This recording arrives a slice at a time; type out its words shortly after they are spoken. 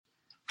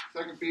2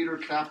 Peter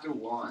chapter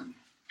 1.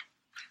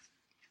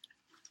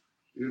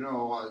 You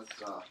know, as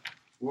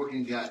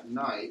working at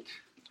night,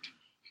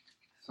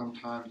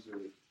 sometimes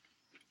we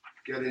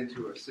get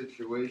into a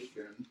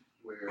situation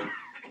where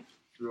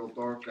it's real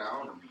dark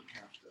out and we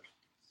have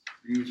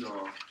to use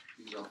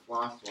our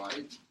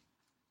flashlight.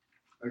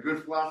 A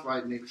good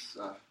flashlight makes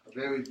a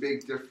very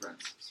big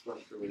difference,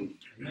 especially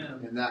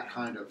in that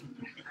kind of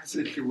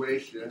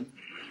situation.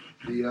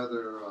 The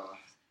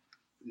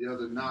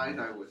other night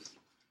I was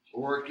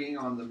working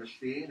on the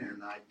machine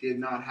and I did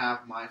not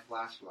have my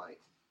flashlight.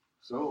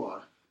 So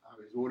I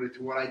resorted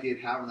to what I did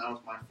have, and that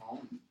was my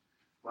phone.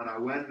 When I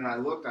went and I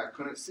looked, I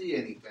couldn't see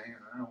anything.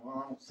 And I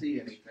don't see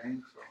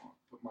anything, so I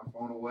put my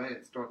phone away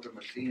and start the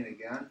machine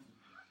again.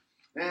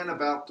 And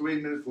about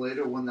 3 minutes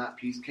later, when that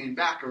piece came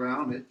back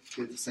around, it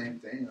did the same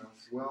thing. And I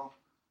said, well,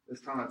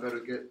 this time I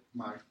better get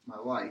my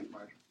light,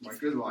 my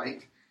good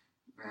light.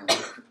 And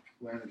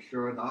when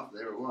sure enough,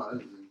 there it was.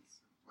 And,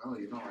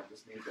 well, I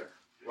just need the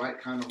right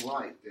kind of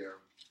light there.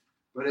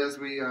 But as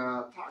we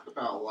talk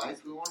about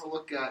lights, we want to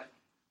look at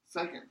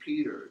 2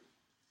 Peter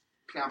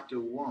chapter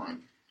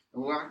 1.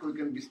 And we're actually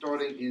going to be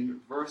starting in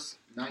verse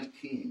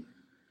 19.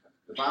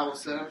 The Bible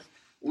says,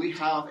 "We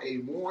have a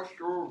more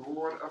sure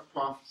word of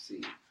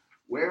prophecy,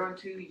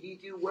 whereunto ye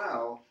do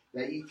well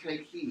that ye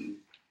take heed,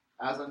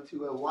 as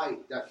unto a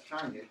light that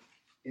shineth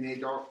in a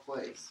dark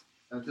place,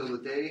 until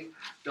the day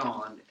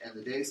dawn and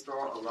the day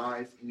star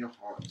arise in your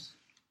hearts."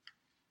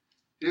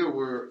 Here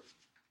we're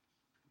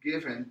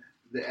given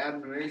the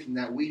admiration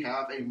that we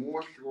have a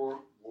more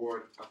sure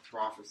word of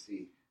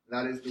prophecy.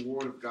 That is the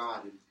word of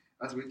God. And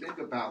as we think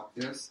about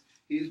this,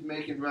 he's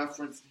making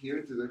reference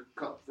here to the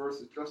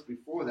verses just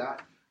before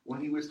that,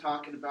 when he was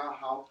talking about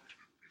how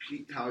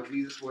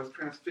Jesus was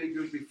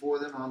transfigured before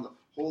them on the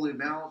holy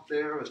mount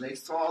there, and they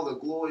saw the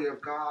glory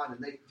of God, and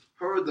they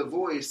heard the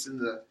voice in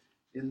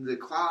the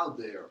cloud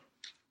there.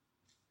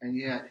 And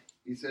yet,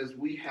 he says,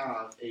 we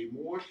have a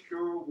more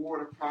sure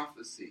word of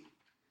prophecy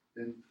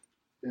than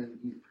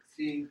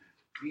seeing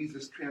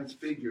Jesus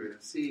transfigured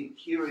and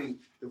hearing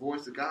the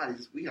voice of God. He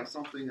says, we have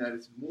something that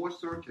is more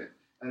certain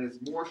and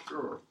is more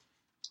sure.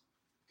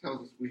 It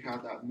tells us we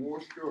have that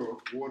more sure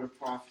word of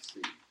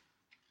prophecy.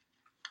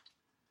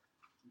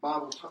 The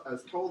Bible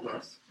has told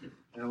us,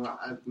 and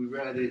we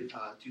read it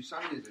 2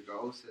 Sundays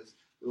ago, it says,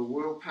 "The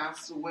world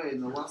passes away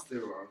and the lust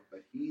thereof,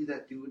 but he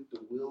that doeth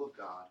the will of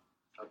God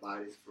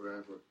abideth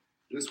forever."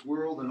 This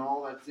world and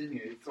all that's in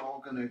it, it's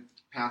all going to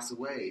pass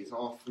away. It's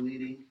all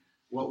fleeting.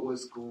 What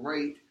was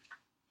great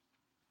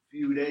a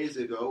few days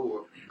ago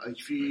or a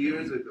few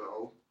years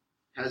ago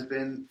has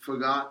been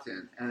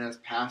forgotten and has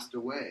passed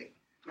away.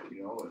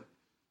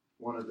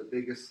 One of the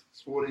biggest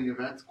sporting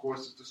events, of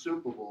course, is the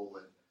Super Bowl.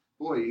 And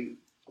boy,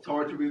 it's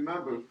hard to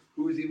remember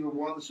who's even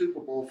won the Super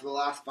Bowl for the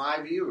last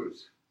 5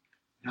 years.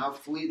 And how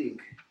fleeting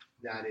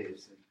that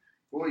is. And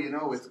boy,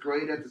 it's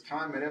great at the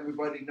time and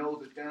everybody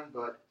knows it then,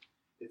 but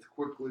it's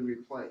quickly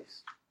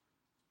replaced.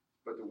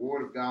 But the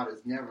Word of God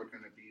is never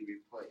going to be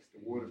replaced. The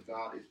Word of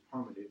God is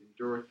permanent,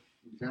 endureth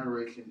from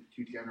generation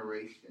to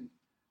generation.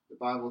 The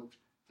Bible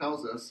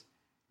tells us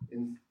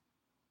in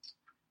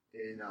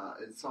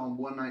Psalm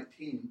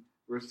 119,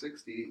 verse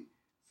 60,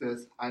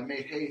 says, "I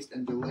made haste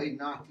and delayed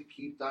not to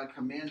keep thy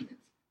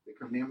commandments, the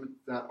commandments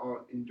that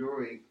are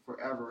enduring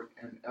forever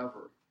and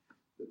ever."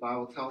 The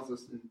Bible tells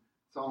us in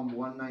Psalm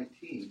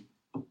 119,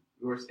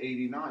 verse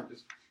 89,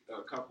 just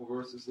a couple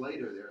verses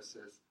later there,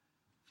 says,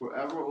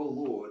 "Forever, O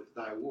Lord,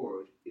 thy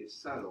word is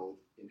settled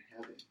in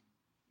heaven."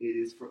 It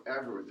is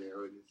forever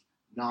there. It is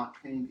not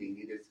changing.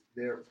 It is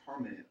there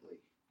permanently.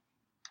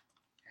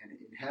 And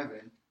in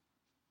heaven,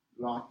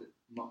 rust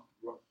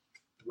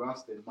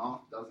and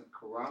moth doesn't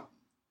corrupt.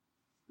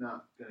 It's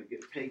not going to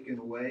get taken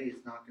away.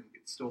 It's not going to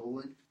get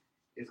stolen.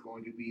 It's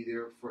going to be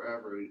there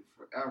forever.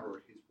 Forever,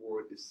 his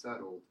word is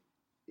settled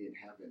in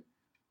heaven.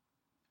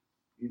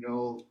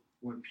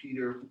 When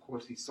Peter, of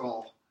course, he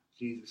saw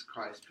Jesus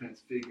Christ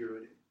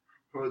transfigured and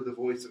heard the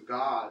voice of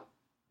God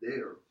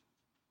there.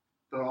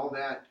 But all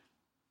that,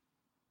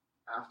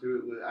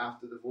 after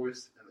the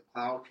voice and the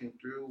cloud came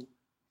through,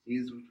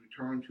 Jesus was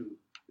returned to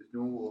his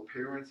normal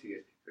appearance. He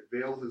had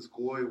veiled his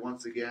glory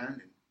once again.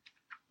 And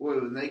boy,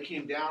 when they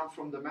came down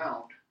from the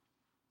mount,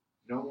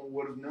 no one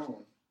would have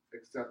known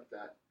except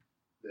that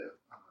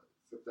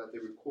they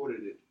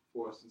recorded it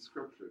for us in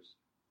scriptures.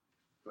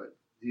 But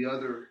the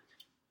other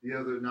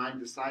 9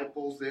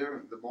 disciples there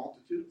and the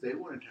multitudes, they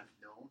wouldn't have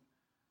known.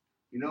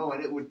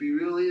 And it would be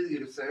real easy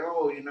to say,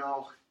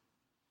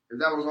 if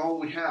that was all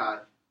we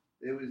had,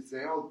 they would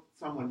say,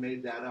 someone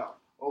made that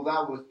up.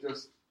 That was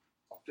just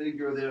a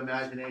figure of their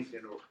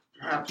imagination. Or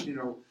perhaps,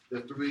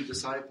 the 3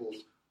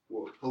 disciples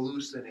were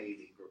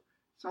hallucinating or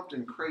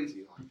something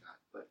crazy like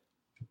that.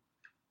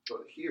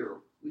 But here,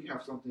 we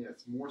have something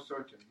that's more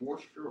certain, more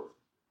sure,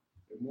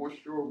 a more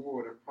sure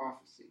word of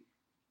prophecy.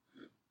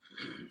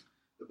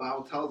 The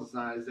Bible tells us in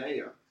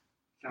Isaiah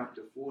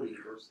chapter 40,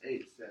 verse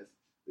 8, says,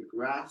 "The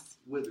grass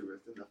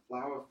withereth and the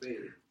flower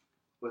fadeth,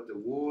 but the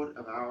word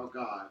of our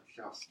God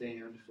shall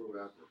stand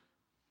forever."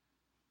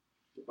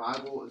 The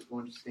Bible is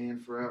going to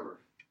stand forever.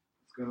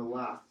 It's going to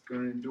last. It's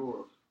going to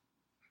endure.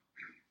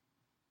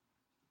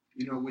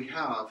 We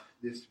have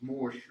this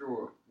more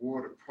sure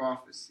word of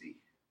prophecy.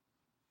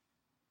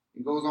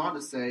 It goes on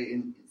to say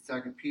in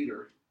 2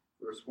 Peter,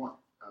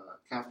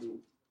 chapter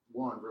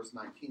 1, verse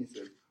 19, it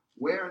says,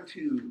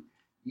 "Whereunto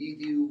ye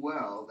do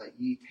well that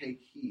ye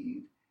take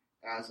heed,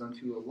 as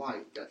unto a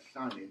light that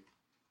shineth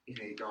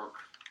in a dark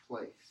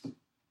place."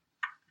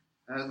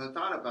 And as I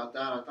thought about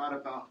that, I thought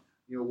about,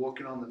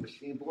 working on the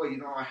machine. Boy,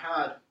 I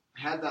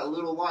had that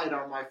little light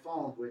on my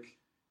phone, which,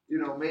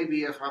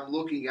 maybe if I'm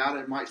looking at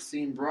it might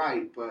seem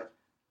bright, but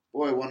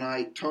boy, when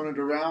I turn it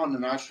around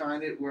and I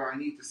shine it where I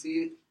need to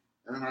see it,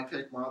 and then I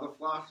take my other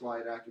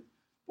flashlight,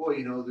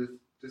 there's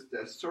just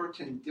a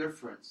certain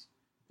difference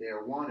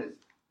there. One is,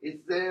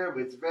 it's there,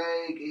 but it's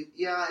vague.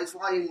 It's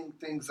lighting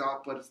things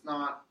up, but it's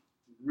not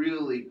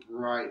really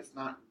bright. It's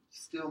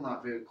still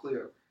not very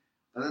clear.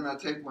 And then I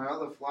take my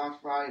other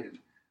flashlight and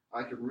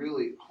I can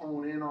really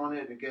hone in on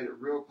it and get it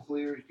real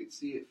clear. You can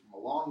see it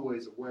from a long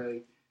ways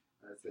away.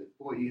 And I said,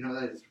 boy,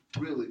 that is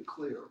really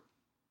clear.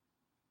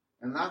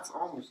 And that's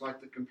almost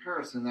like the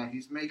comparison that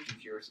he's making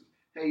here. He says,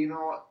 hey,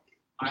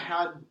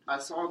 I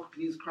saw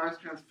Jesus Christ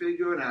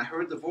transfigured and I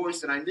heard the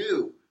voice and I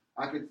knew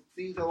I could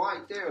see the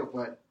light there,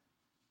 but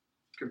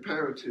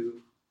compare it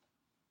to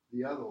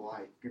the other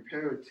light,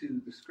 compare it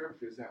to the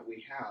scriptures that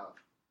we have.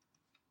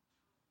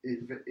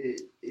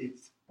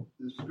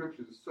 The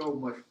scriptures are so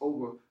much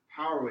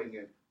overpowering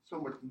and so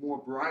much more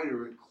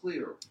brighter and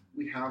clear.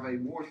 We have a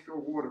more sure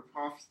word of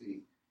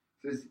prophecy.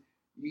 It says,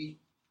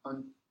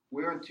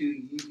 whereunto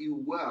ye do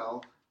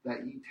well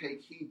that ye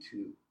take heed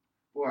to.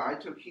 Boy, I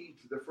took heed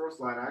to the first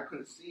light. I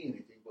couldn't see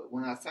anything, but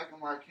when that second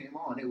light came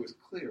on, it was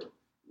clear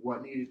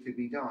what needed to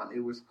be done. It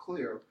was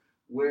clear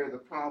where the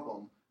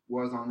problem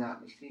was on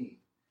that machine.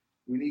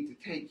 We need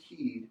to take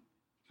heed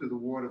to the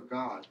Word of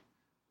God.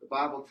 The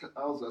Bible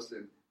tells us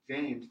in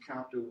James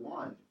chapter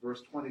 1,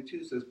 verse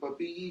 22 says, "But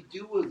be ye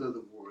doers of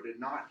the word, and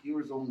not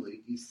hearers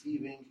only,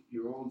 deceiving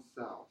your own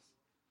selves.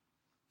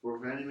 For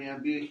if any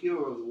man be a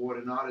hearer of the word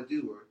and not a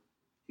doer,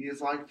 he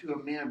is like to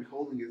a man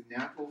beholding his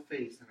natural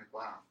face in a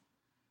glass.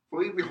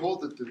 For he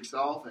beholdeth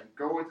himself, and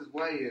goeth his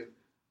way, and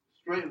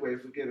straightway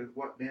forgetteth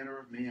what manner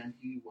of man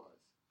he was.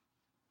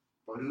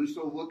 But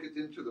whoso looketh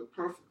into the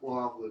perfect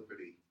law of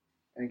liberty,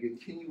 and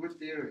continueth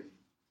therein,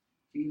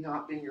 he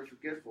not being a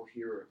forgetful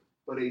hearer,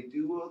 but a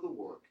doer of the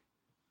work,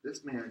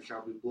 this man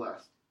shall be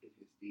blessed in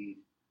his deed."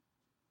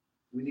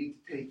 We need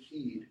to take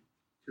heed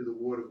to the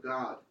Word of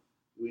God.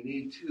 We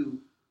need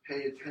to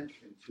pay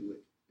attention to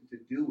it and to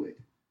do it.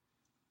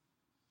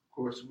 Of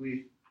course,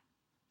 we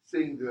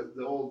sing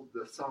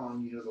the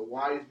song, the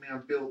wise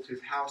man built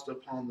his house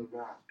upon the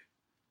rock.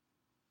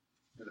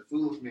 And the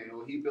foolish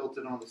man, he built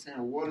it on the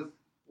sand.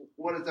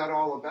 What is that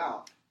all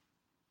about?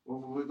 Well,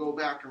 when we go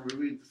back and we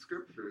read the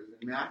scriptures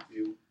in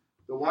Matthew,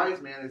 the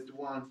wise man is the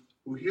one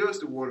who hears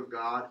the word of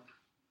God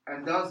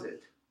and does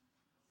it.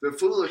 The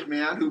foolish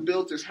man who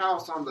built his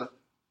house on the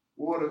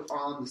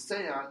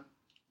sand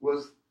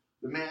was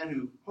the man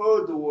who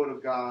heard the word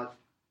of God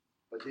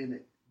but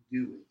didn't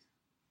do it.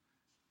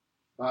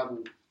 The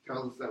Bible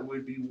tells us that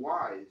we'd be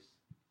wise,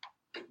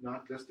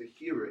 not just to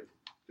hear it,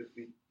 but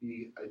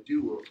be a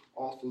doer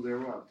also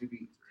thereof, to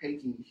be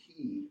taking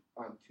heed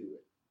unto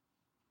it.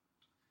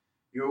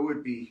 It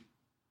would be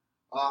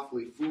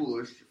awfully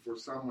foolish for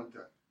someone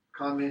to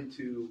come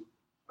into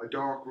a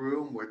dark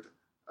room with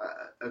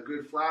a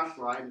good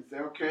flashlight and say,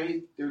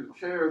 okay, there's a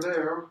chair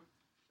there,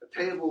 a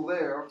table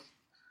there.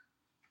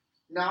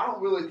 Now, I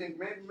don't really think,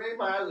 maybe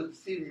my eyes are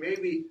deceiving,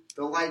 maybe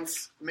the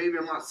lights, maybe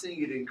I'm not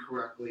seeing it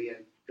incorrectly,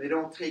 and they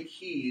don't take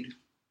heed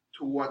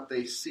to what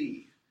they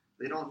see.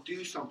 They don't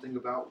do something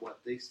about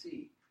what they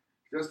see.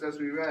 Just as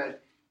we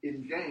read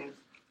in James,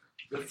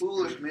 the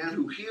foolish man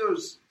who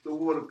hears the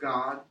word of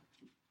God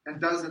and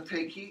doesn't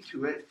take heed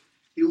to it,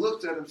 he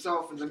looks at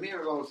himself in the mirror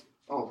and goes,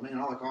 oh man,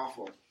 I look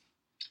awful.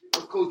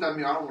 Let's close that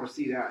mirror, I don't want to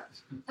see that.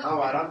 All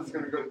right, I'm just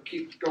going to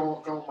keep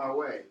going my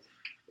way.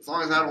 As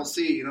long as I don't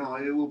see,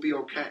 it will be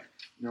okay.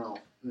 No,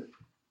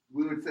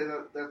 we would say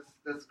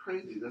that's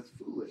crazy, that's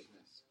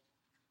foolishness.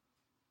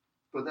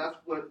 But that's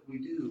what we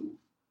do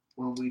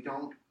when we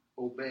don't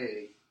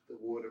obey the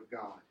Word of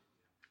God.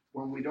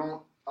 When we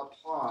don't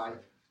apply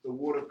the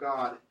Word of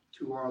God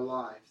to our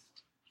lives,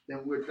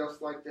 then we're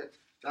just like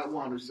that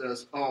one who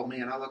says, oh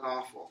man, I look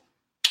awful.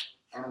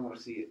 I don't want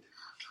to see it.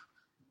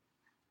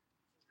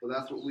 But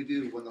that's what we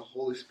do when the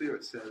Holy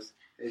Spirit says,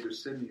 hey,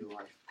 there's sin in your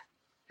life.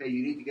 Hey,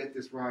 you need to get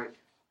this right.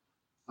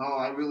 Oh,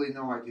 I really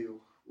know I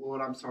do. Lord,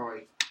 I'm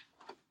sorry.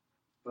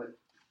 But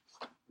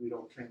we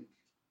don't change.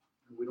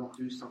 And we don't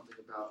do something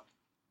about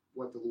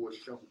what the Lord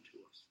shown to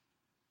us.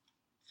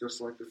 Just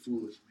like the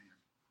foolish man.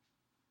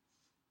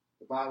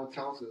 The Bible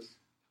tells us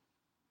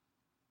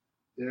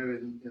there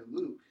in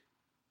Luke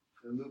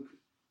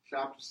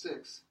chapter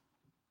 6,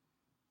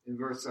 in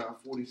verse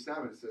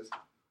 47, it says,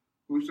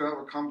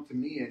 whosoever cometh to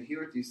me and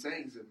heareth these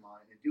sayings of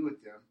mine and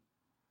doeth them,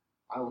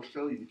 I will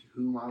show you to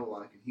whom I will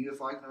liken. He is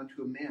likened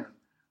unto a man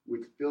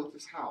which built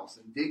his house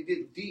and digged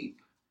it deep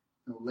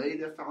and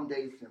laid a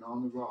foundation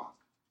on the rock.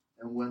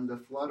 And when the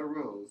flood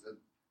arose,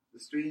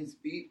 streams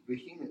beat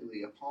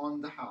vehemently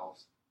upon the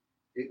house,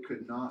 it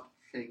could not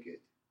shake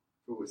it,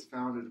 for it was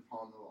founded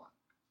upon the rock.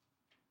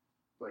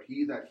 But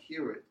he that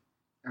heareth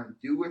and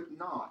doeth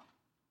not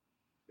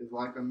is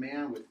like a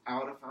man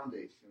without a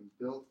foundation,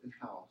 built an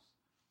house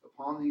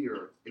upon the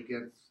earth,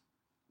 against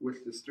which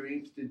the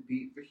streams did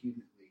beat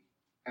vehemently,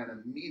 and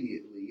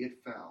immediately it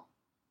fell,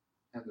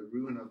 and the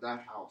ruin of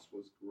that house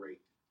was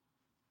great.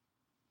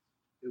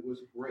 It was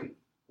great.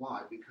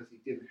 Why? Because he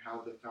didn't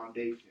have the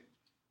foundation.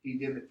 He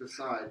didn't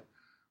decide.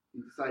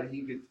 He decided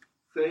he could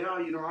say,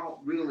 I don't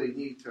really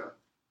need to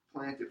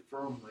plant it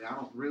firmly. I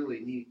don't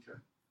really need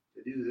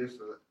to do this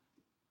or that.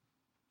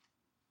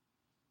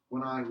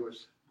 When I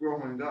was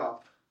growing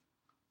up,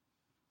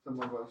 some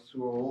of us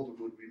who are older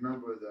would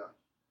remember the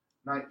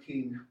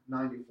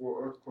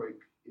 1994 earthquake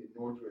in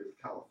Northridge,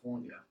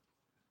 California,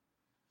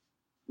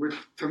 which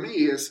to me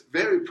is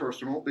very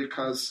personal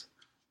because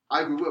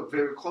I grew up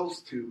very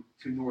close to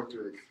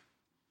Northridge.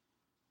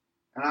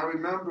 And I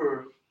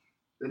remember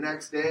the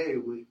next day,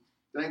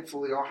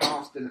 thankfully our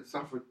house didn't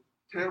suffer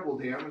terrible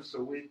damage,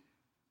 so we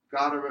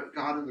got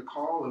in the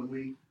car and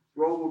we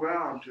drove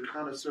around to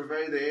kind of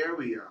survey the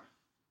area.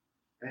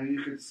 And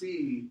you could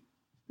see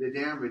the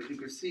damage. You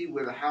could see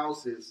where the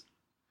houses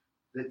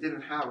that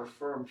didn't have a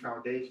firm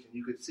foundation,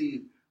 you could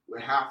see where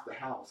half the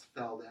house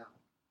fell down.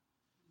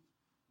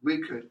 We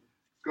could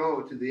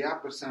go to the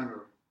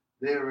epicenter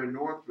there in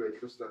Northridge,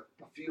 just a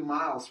few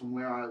miles from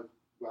where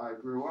I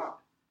grew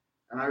up.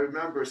 And I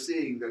remember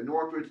seeing the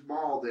Northridge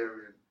Mall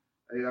there,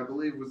 and I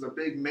believe it was a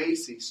big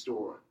Macy's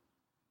store,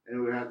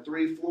 and it had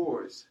 3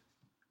 floors.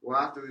 Well,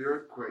 after the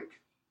earthquake,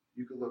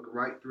 you could look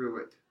right through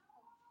it.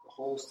 The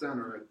whole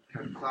center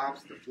had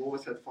collapsed, the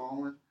floors had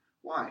fallen.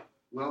 Why?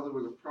 Well, there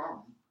was a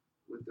problem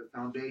with the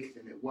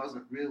foundation. It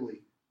wasn't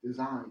really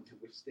designed to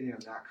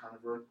withstand that kind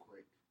of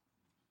earthquake.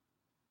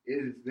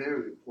 It is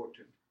very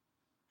important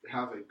to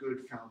have a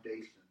good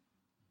foundation.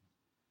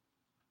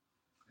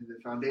 And the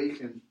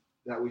foundation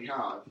that we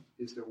have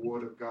is the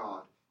Word of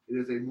God. It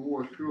is a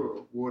more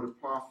sure word of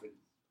prophecy.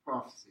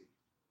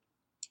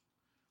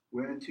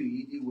 Whereunto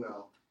ye do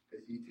well,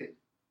 that ye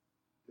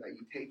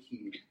take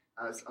heed,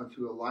 as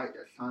unto a light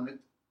that shineth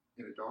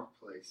in a dark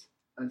place,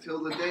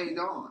 until the day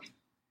dawn,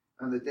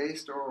 and the day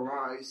star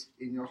arise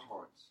in your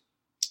hearts.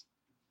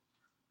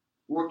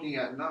 Working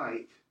at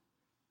night,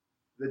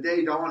 the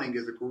day dawning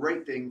is a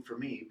great thing for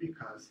me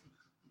because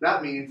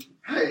that means,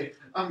 hey,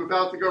 I'm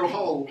about to go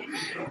home.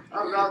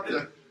 I'm about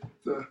to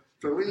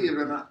leave,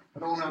 and I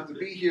don't have to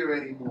be here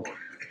anymore.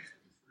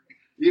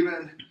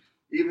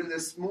 Even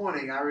this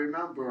morning, I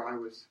remember I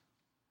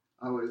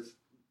was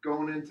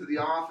going into the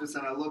office,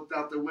 and I looked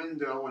out the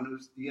window, and it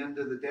was the end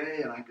of the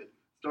day, and I could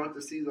start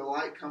to see the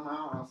light come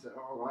out. And I said,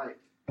 all right,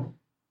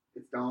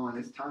 it's dawn.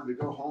 It's time to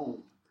go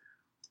home.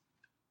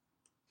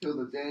 Till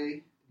the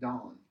day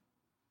dawn,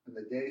 and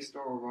the day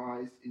star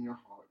arise in your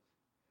heart.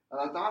 And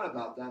I thought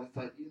about that. It's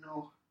like,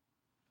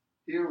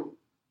 here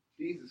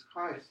Jesus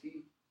Christ,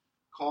 he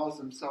calls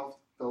himself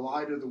the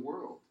light of the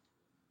world.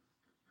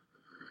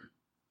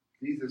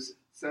 Jesus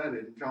said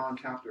in John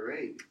chapter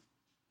 8,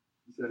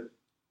 he said,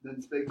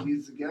 then spake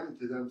Jesus again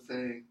to them,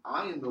 saying,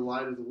 I am the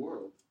light of the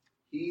world.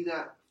 He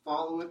that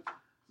followeth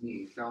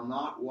me shall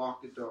not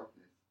walk in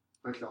darkness,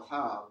 but shall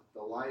have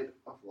the light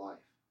of life.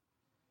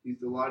 He's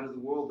the light of the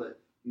world that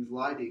he's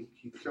lighting.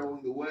 He's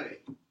showing the way.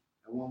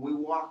 And when we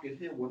walk in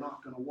him, we're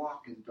not going to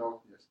walk in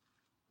darkness.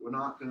 We're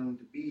not going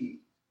to be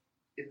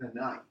in the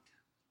night.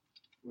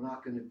 We're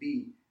not going to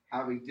be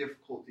having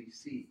difficulty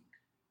seeing.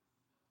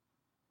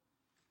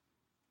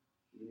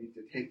 We need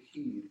to take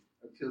heed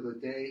until the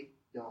day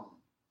dawn.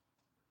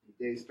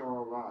 The day star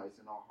arise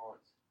in our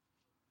hearts.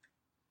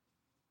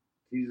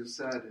 Jesus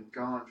said in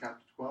John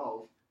chapter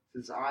 12,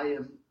 says, I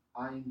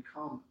am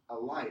come a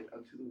light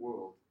unto the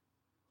world.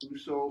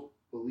 Whoso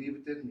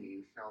believeth in me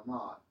shall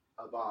not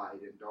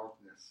abide in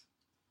darkness.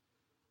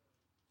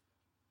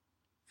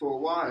 For a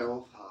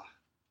while,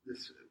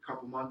 a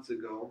couple months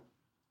ago,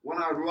 when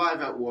I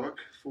arrived at work,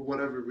 for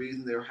whatever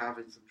reason, they were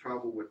having some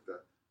trouble with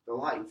the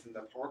lights in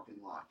the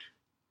parking lot.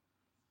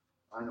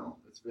 I know,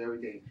 it's very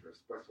dangerous,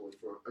 especially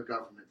for a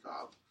government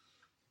job.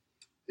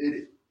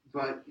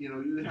 But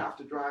you would have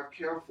to drive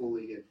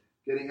carefully, and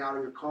getting out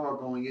of your car,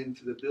 going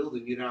into the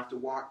building, you'd have to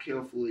walk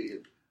carefully,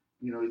 and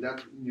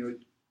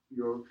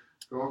you're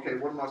okay.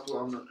 What must do?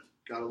 I'm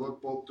gotta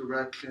look both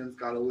directions,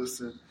 gotta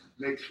listen,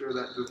 make sure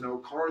that there's no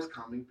cars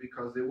coming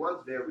because it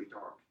was very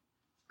dark,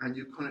 and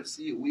you couldn't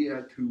see it. We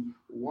had to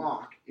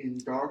walk in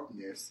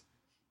darkness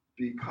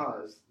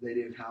because they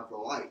didn't have the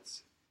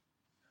lights.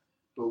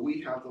 But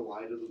we have the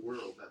light of the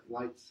world that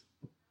lights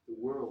the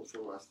world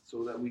for us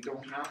so that we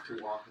don't have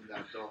to walk in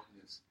that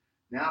darkness.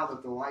 Now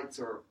that the lights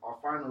are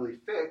finally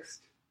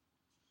fixed,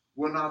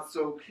 we're not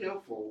so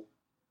careful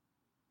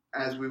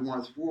as we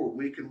once were.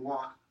 We can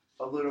walk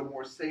a little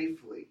more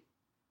safely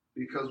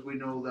because we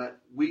know that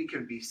we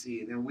can be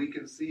seen and we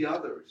can see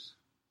others.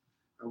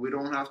 And we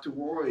don't have to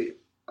worry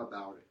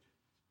about it.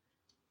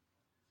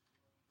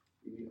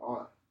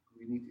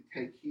 We need to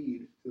take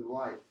heed to the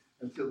light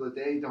until the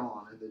day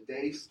dawn and the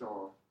day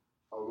star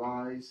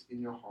arise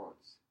in your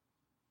hearts.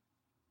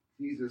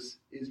 Jesus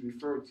is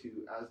referred to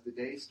as the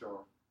day star.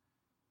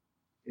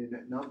 In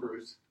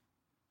Numbers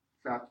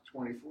chapter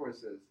 24 it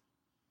says,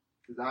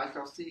 I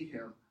shall see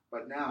him,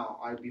 but now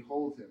I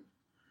behold him,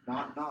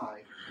 not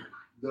nigh,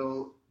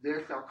 though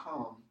there shall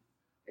come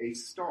a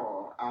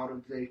star out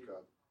of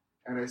Jacob,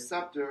 and a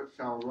scepter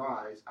shall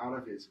rise out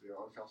of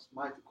Israel, and shall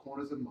smite the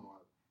corners of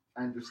Moab,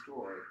 and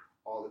destroy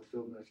all the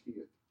children of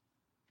Shiith.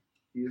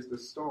 He is the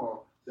star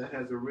that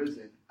has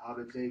arisen out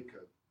of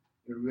Jacob.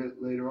 And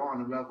later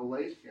on in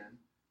Revelation,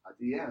 at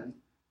the end,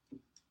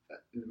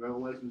 in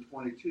Revelation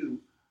 22,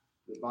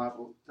 the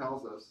Bible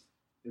tells us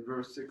in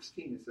verse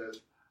 16, it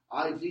says,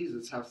 I,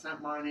 Jesus, have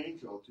sent mine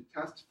angel to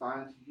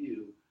testify unto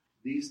you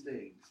these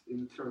things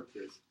in the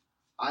churches.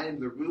 I am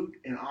the root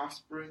and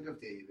offspring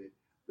of David,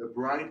 the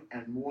bright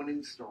and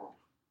morning star.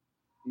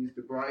 He's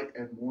the bright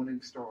and morning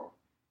star.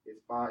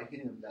 It's by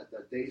him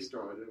that day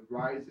star that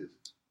rises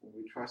when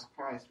we trust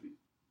Christ.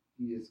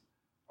 He is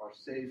our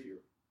Savior.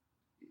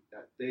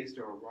 That day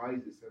star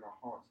rises in our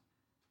hearts.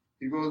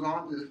 He goes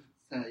on to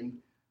say,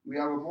 we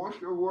have a more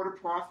sure word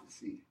of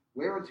prophecy,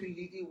 whereunto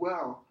ye do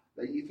well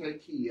that ye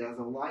take heed, as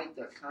a light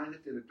that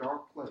shineth in a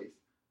dark place,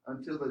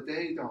 until the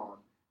day dawn,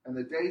 and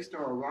the day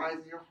star arise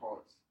in your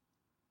hearts,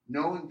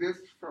 knowing this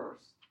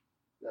first,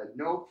 that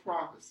no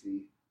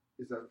prophecy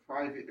is a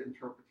private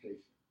interpretation.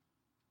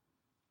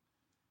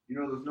 You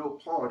know, there's no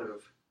part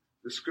of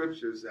the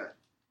scriptures that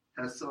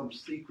has some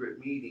secret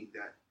meaning,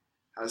 that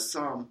has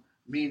some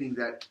meaning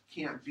that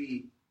can't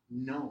be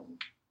known.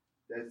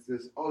 That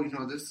says, oh, you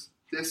know, this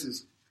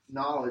is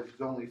knowledge is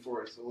only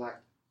for a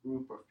select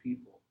group of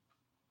people.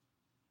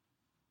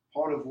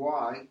 Part of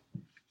why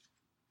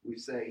we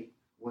say,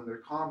 when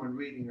the common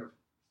reading of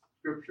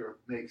Scripture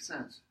makes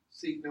sense,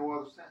 seek no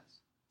other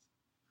sense.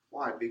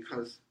 Why?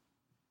 Because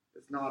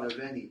it's not of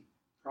any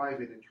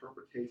private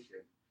interpretation.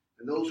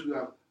 And those who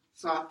have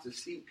sought to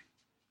seek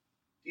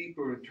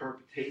deeper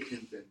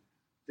interpretations and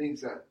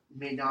things that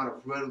may not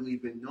have readily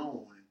been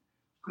known and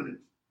couldn't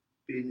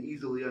be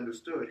easily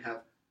understood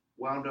have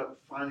wound up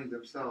finding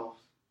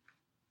themselves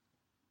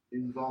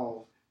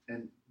involved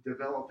and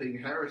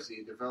developing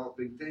heresy,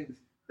 developing things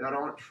that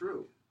aren't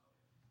true.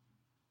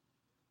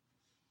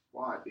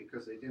 Why?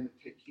 Because they didn't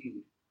take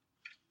heed.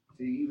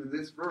 See, even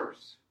this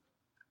verse,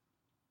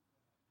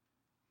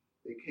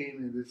 they came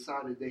and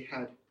decided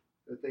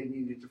that they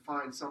needed to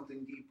find something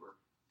deeper.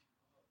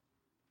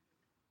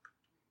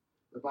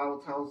 The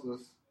Bible tells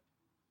us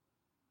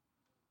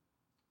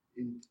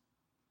in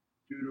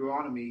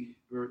Deuteronomy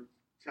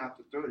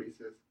chapter 30, it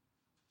says,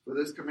 for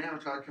this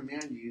commandment I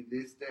command you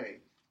this day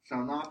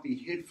shall not be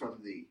hid from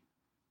thee,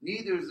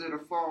 neither is it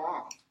afar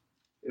off.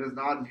 It is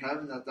not in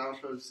heaven that thou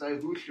shalt say,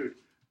 who should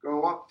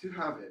go up to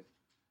heaven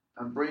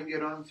and bring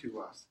it unto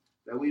us,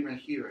 that we may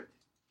hear it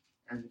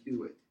and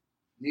do it.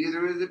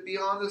 Neither is it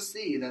beyond the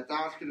sea that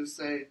thou shouldest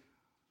say,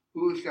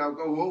 who shall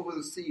go over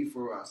the sea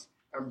for us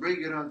and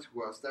bring it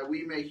unto us, that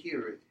we may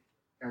hear it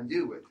and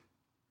do it.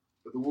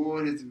 But the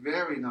word is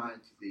very nigh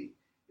unto thee,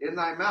 in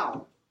thy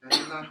mouth and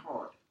in thy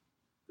heart,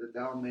 that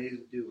thou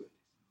mayest do it.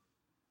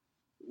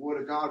 The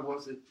word of God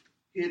wasn't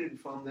hidden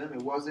from them.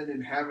 It wasn't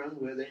in heaven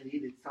where they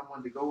needed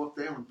someone to go up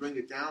there and bring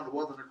it down. It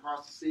wasn't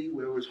across the sea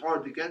where it was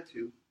hard to get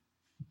to.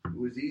 It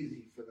was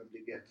easy for them to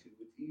get to.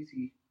 It's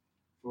easy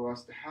for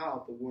us to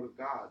have the word of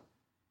God.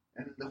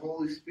 And the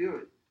Holy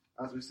Spirit,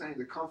 as we're saying,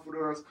 the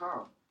Comforter has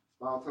come.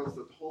 The Bible tells us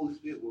that the Holy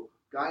Spirit will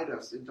guide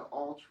us into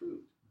all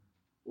truth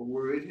when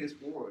we're in His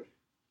Word.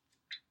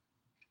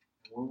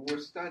 And when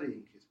we're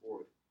studying His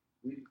Word,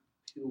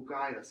 He'll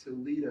guide us. He'll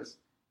lead us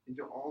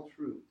into all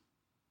truth.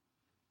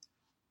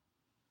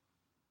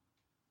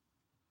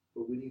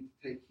 But we need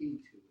to take heed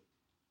to it.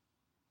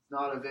 It's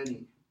not of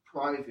any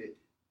private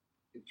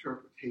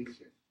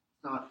interpretation.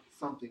 It's not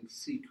something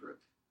secret.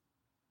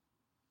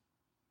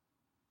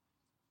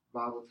 The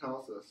Bible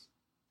tells us,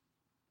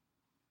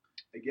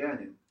 again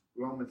in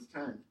Romans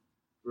 10,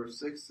 verse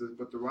 6 says,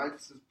 but the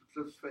righteousness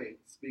of faith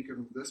speaketh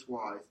of this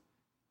wise,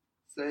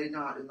 say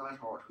not in thine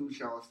heart, who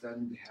shall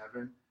ascend into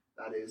heaven,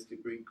 that is, to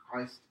bring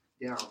Christ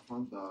down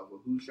from above, or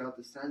who shall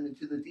descend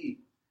into the deep,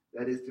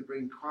 that is, to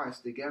bring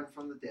Christ again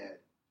from the dead.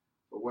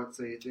 But what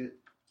saith it?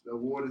 The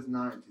word is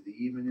nigh unto thee,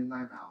 even in thy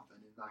mouth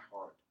and in thy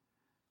heart.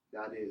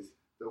 That is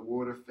the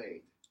word of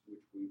faith which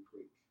we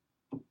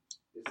preach.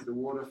 It's the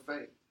word of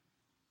faith.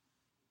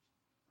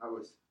 I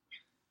was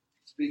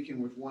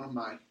speaking with one of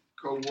my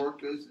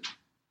co-workers,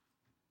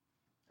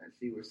 and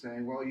she was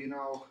saying, well, you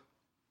know,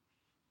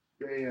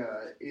 they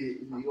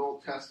in the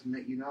Old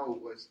Testament, you know,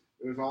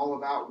 it was all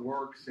about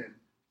works. And I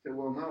said,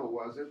 well, no, it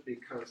wasn't,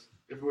 because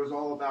if it was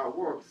all about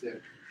works,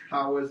 then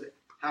how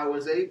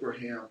was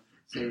Abraham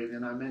saved?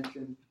 And I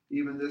mentioned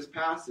even this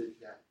passage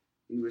that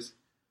he was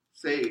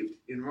saved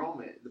in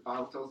Romans. The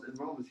Bible tells us in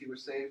Romans he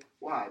was saved.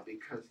 Why?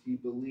 Because he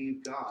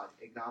believed God,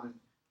 and God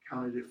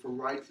counted it for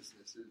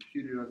righteousness, and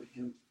imputed unto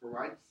him for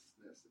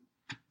righteousness.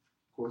 And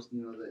of course,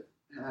 you know,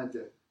 they had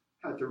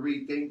to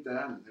rethink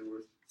that, and there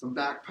was some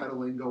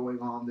backpedaling going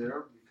on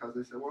there, because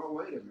they said, well,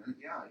 wait a minute,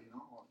 yeah, you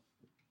know,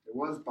 it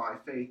was by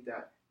faith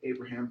that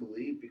Abraham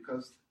believed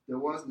because there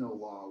was no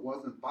law. It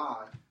wasn't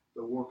by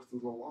the works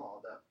of the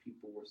law that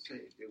people were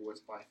saved. It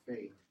was by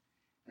faith.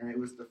 And it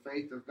was the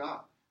faith of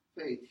God.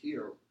 Faith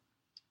here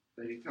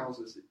that he tells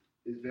us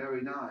is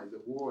very nigh.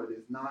 The word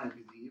is nigh,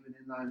 even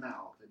in thy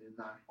mouth and in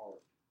thy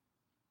heart.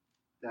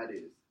 That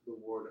is the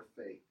word of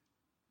faith.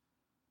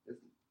 The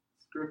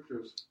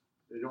scriptures,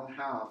 they don't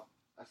have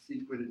a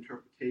secret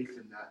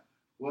interpretation that,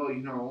 well,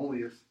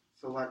 only a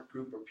select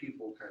group of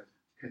people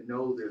can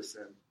know this.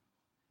 And,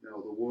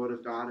 the word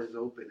of God is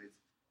open.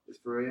 It's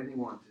for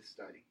anyone to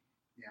study.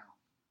 Now,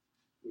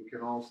 we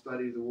can all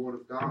study the word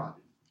of God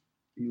and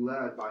be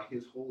led by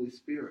his Holy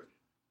Spirit.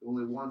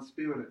 Only one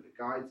Spirit that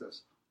guides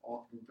us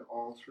into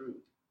all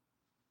truth.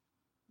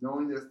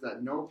 Knowing this,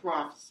 that no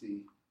prophecy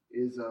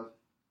is of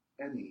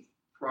any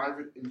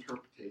private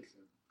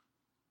interpretation.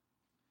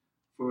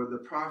 For the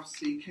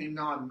prophecy came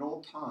not in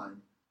old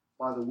time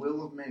by the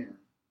will of man,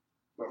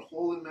 but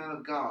holy men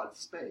of God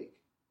spake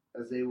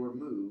as they were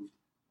moved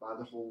by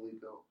the Holy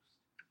Ghost.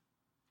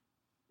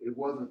 It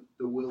wasn't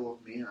the will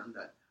of man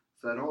that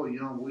said, we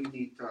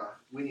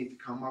need to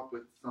come up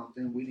with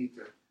something. We need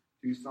to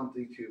do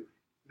something to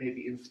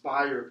maybe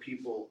inspire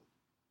people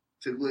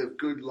to live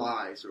good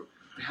lives or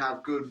to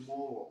have good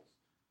morals.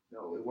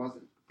 No, it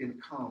wasn't going to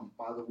come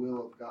by the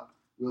will of God,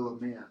 will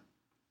of man.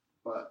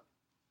 But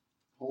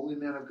holy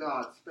men of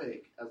God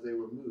spake as they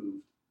were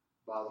moved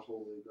by the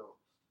Holy Ghost.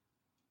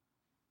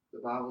 The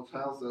Bible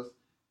tells us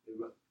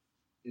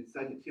in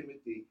 2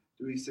 Timothy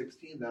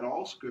 3:16 that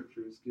all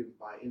Scripture is given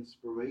by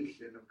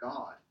inspiration of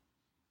God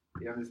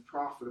and is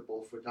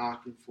profitable for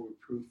doctrine, for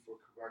reproof, for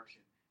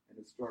correction, and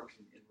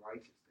instruction in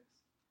righteousness.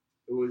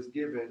 It was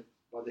given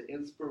by the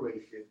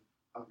inspiration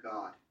of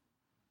God.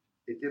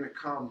 It didn't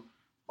come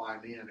by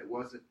man. It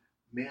wasn't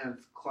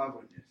man's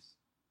cleverness.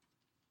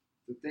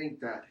 To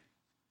think that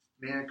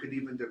man could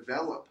even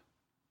develop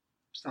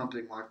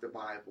something like the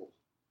Bible,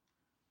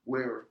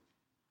 where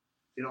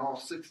in all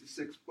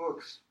 66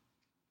 books,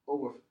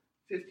 over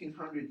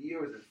 1,500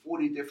 years and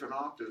 40 different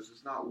authors,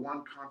 there's not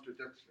one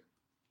contradiction.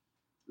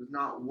 There's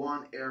not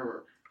one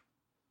error.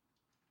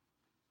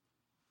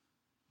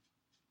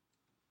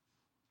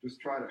 Just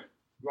try to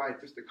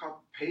write just a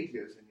couple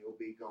pages and you'll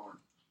be going,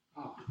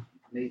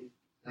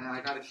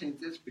 I got to change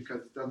this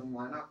because it doesn't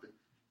line up.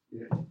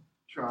 And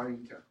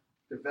trying to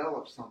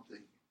develop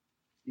something,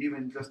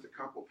 even just a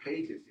couple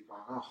pages, you're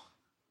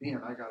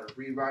going, I got to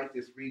rewrite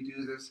this,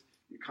 redo this.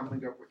 You're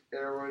coming up with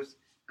errors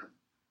and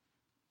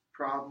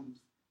problems.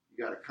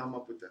 You got to come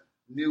up with a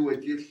new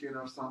edition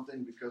of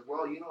something because,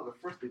 the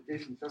first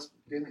edition just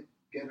didn't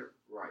get it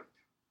right.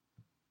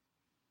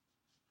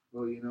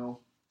 Well,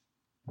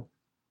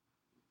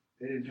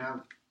 they didn't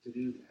have to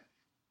do that.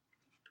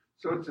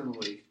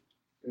 Certainly,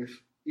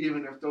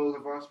 even if those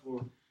of us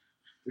were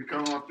to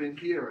come up in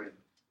here and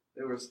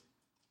there was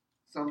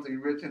something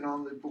written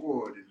on the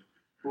board and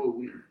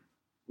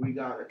we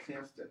got a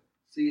chance to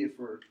see it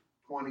for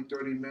 20,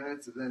 30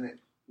 minutes and then it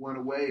went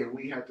away and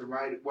we had to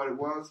write what it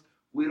was,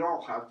 we'd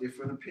all have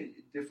different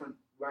opinions, different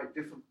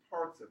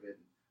parts of it.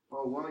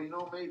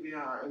 Maybe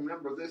I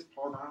remember this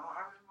part, I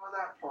remember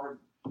that part.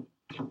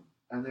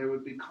 And there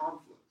would be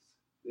conflicts.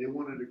 They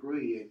wouldn't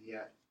agree, and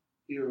yet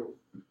here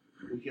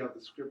we have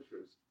the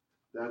scriptures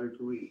that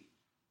agree.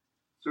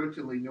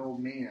 Certainly no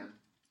man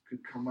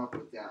could come up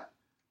with that.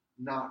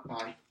 Not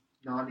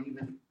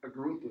even a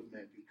group of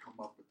men could come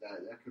up with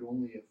that. That could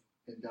only have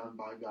been done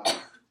by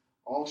God.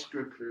 All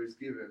scripture is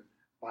given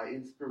by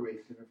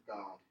inspiration of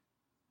God.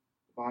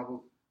 The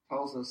Bible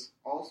tells us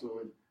also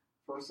in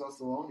 1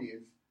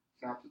 Thessalonians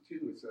chapter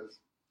 2, it says,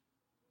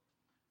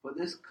 For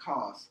this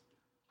cause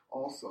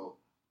also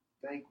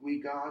thank we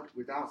God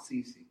without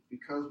ceasing,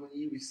 because when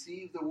ye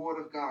received the word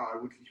of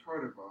God, which ye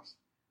heard of us,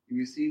 ye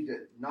received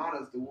it not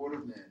as the word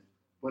of men,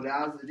 but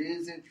as it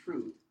is in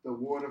truth the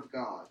word of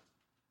God,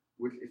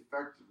 which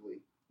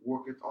effectively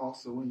worketh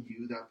also in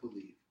you that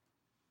believe.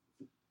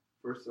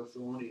 1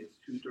 Thessalonians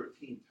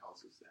 2:13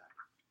 tells us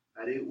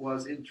that it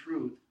was in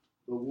truth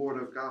the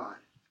word of God.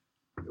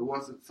 It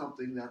wasn't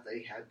something that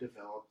they had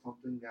developed,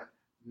 something that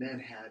men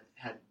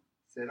had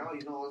said,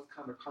 let's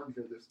kind of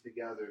conjure this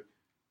together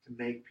to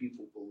make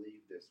people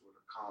believe this or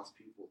to cause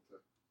people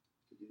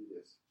to do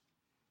this.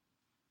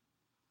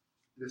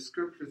 The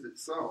scriptures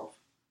itself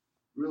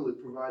really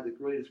provide the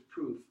greatest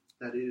proof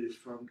that it is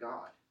from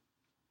God.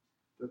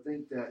 To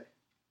think that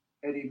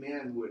any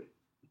man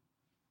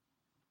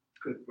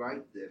could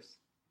write this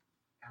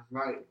and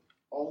write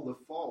all the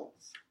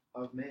faults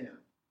of man,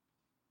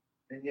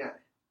 and yet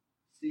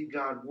see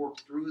God work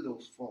through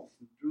those faults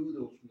and through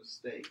those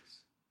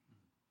mistakes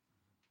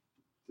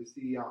to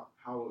see how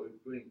it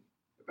would bring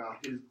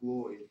about his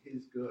glory and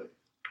his good.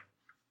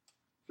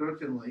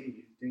 Certainly,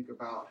 you think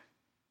about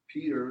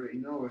Peter,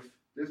 if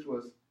this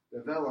was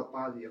developed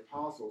by the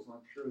apostles,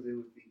 I'm sure there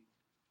would be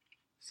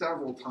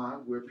several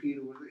times where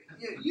Peter would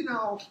say,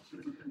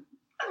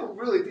 I don't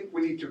really think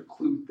we need to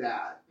include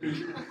that. We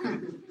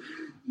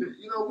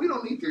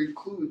don't need to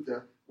include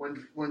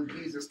when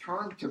Jesus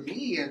turned to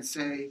me and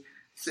say,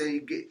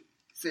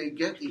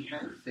 get thee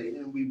hence, Satan,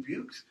 and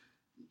rebukes.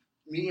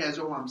 me as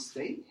though I'm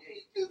Satan?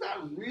 Does that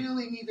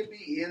really need to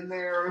be in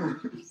there?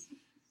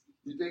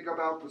 You think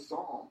about the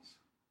Psalms.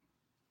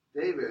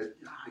 David,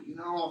 I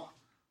know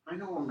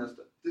I'm messed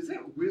up. Does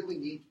that really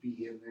need to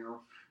be in there?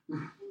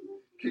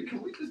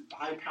 Can we just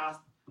bypass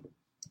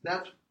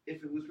that?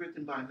 If it was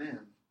written by men,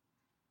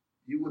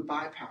 you would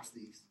bypass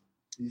these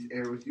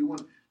errors. You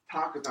wouldn't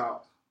talk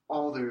about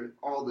all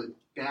the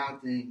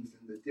bad things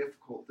and the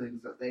difficult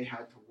things that they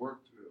had to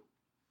work through.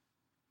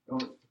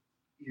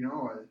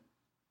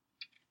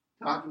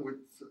 Talking with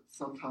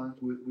sometimes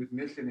with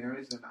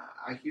missionaries, and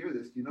I hear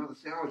this. They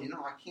say,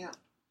 I can't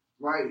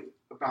write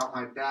about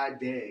my bad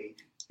day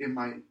in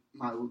my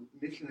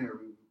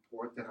missionary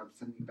report that I'm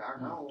sending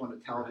back. I don't want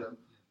to tell them,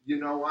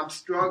 I'm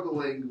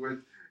struggling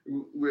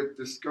with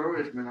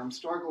discouragement. I'm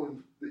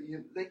struggling.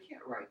 They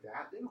can't write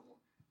that.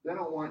 They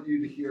don't want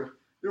you to hear.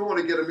 You don't want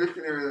to get a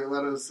missionary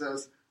letter that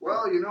says,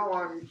 well,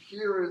 I'm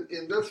here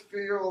in this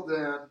field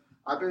and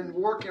I've been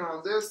working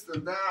on this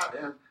and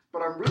that,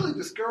 but I'm really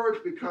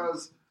discouraged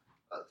because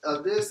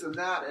of this and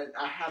that, and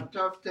I had a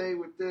tough day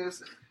with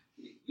this.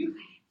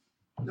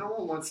 No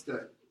one wants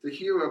to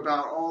hear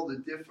about all the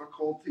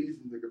difficulties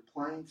and the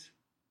complaints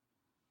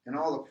and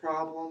all the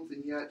problems,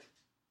 and yet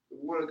the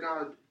Word of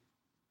God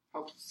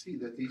helps us see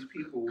that these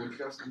people were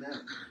just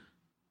men,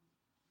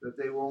 that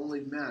they were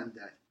only men,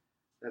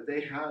 that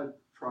they had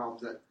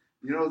problems, that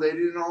they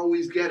didn't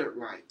always get it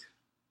right,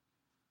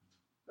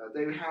 that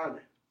they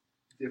had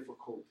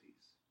difficulties.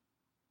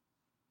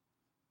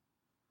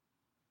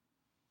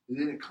 It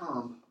didn't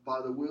come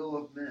by the will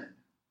of men,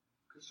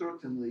 because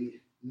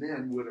certainly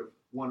men would have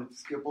wanted to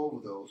skip over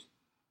those,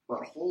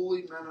 but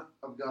holy men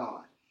of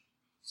God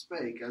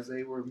spake as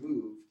they were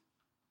moved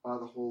by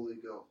the Holy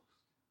Ghost.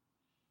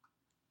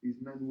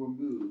 These men were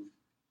moved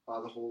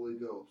by the Holy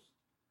Ghost.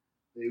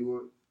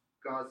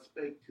 God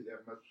spake to them,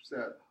 as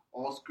said,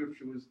 all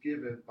Scripture was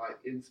given by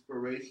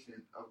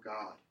inspiration of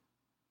God.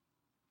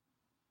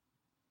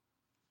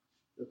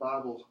 The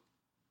Bible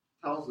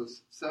tells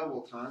us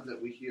several times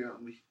that we hear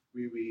and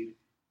we read,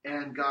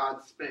 and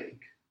God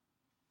spake,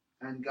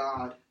 and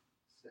God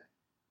said.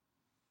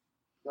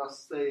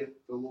 Thus saith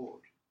the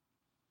Lord.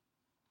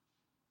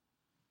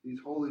 These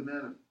holy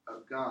men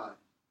of God,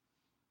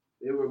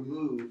 they were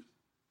moved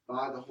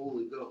by the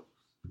Holy Ghost.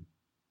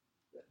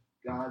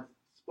 God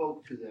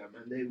spoke to them,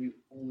 and they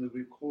only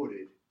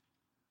recorded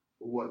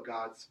what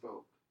God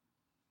spoke.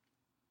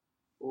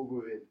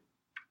 Over in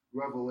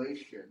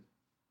Revelation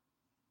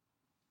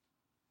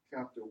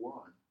chapter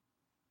 1,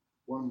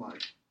 one of my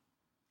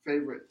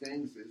favorite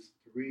things is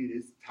to read.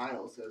 His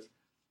title says,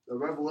 The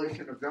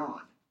Revelation of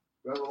John.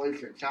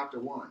 Revelation chapter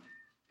 1.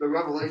 The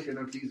revelation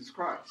of Jesus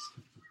Christ,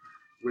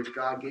 which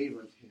God gave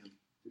unto him,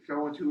 to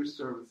show unto his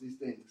servants these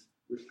things,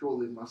 which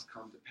surely must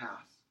come to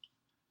pass.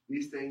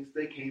 These things,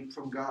 they came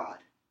from God.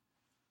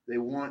 They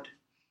weren't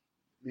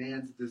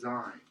man's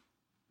design.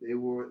 They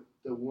were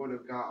the Word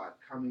of God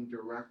coming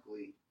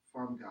directly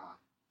from God.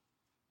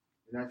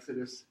 In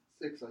Exodus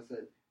 6,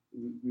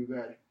 we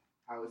read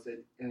how it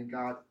said, and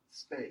God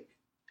spake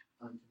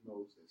unto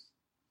Moses.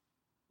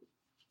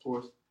 Of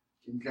course,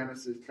 in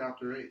Genesis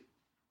chapter 8,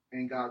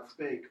 and God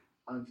spake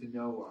unto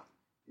Noah.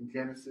 In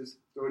Genesis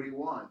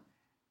 31,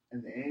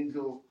 and the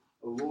angel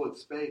of the Lord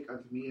spake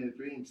unto me in a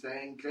dream,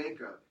 saying,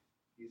 Jacob.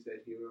 He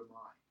said, Here am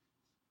I.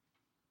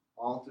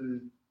 All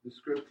through the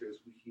Scriptures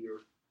we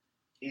hear,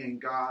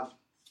 and God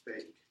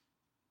spake.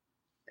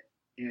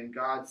 And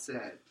God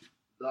said,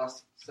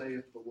 Thus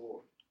saith the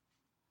Lord.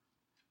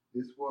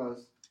 This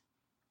was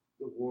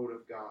the Word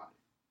of God.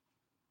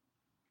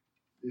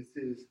 This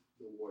is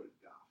the Word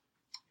of God.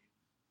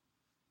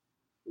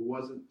 It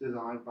wasn't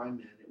designed by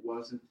men. It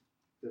wasn't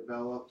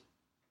developed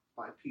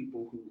by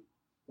people who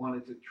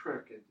wanted to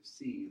trick and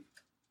deceive.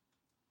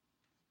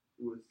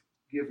 It was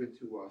given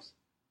to us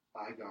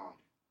by God.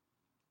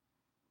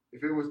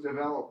 If it was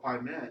developed by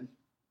men,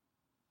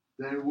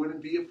 then it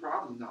wouldn't be a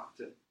problem not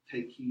to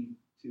take heed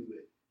to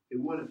it. It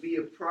wouldn't be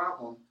a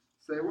problem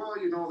to say, well,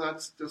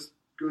 that's just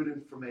good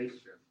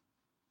information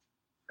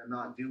and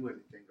not do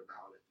anything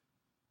about it.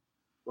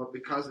 But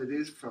because it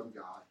is from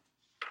God,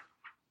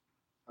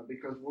 and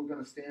because we're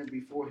going to stand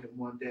before him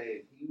one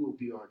day and he will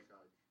be our judge,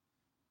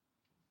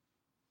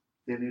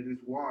 then it is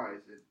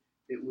wise and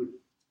it would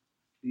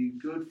be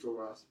good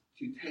for us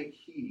to take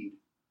heed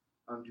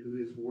unto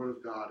his word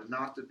of God and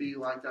not to be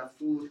like that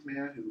foolish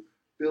man who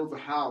builds a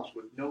house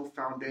with no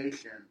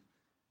foundation.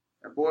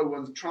 And boy,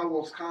 when the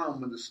troubles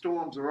come, when the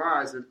storms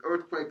arise and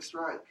earthquakes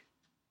strike,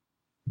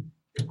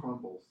 it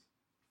crumbles,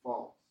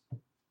 falls.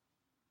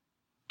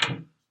 But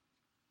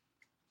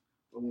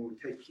when we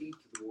take heed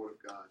to the word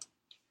of God,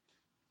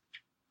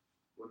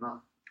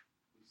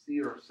 we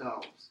see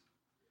ourselves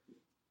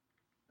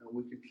and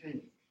we can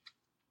change.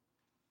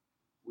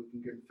 We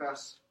can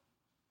confess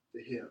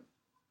to him.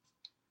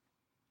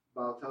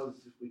 The Bible tells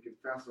us if we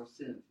confess our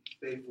sins, he's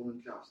faithful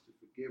and just to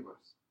forgive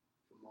us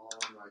from all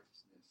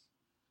unrighteousness.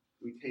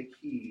 We take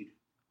heed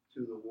to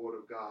the word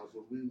of God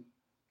when we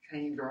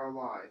change our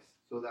lives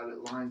so that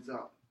it lines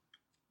up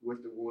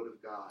with the word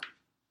of God.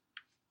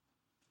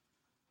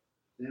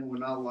 Then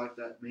we're not like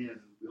that man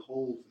who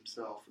beholds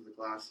himself in the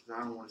glass and says,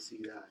 I don't want to see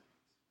that.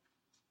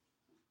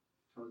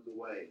 Turns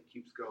away,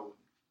 keeps going.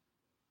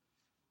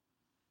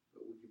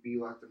 But we can be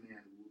like the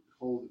man who will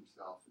behold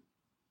himself and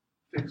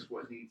fix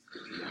what needs to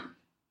be done.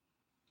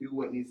 Do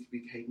what needs to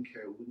be taken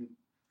care of. We can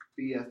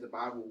be, as the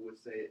Bible would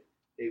say,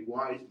 a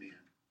wise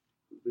man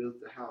who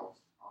builds the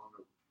house on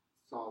a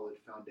solid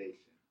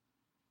foundation.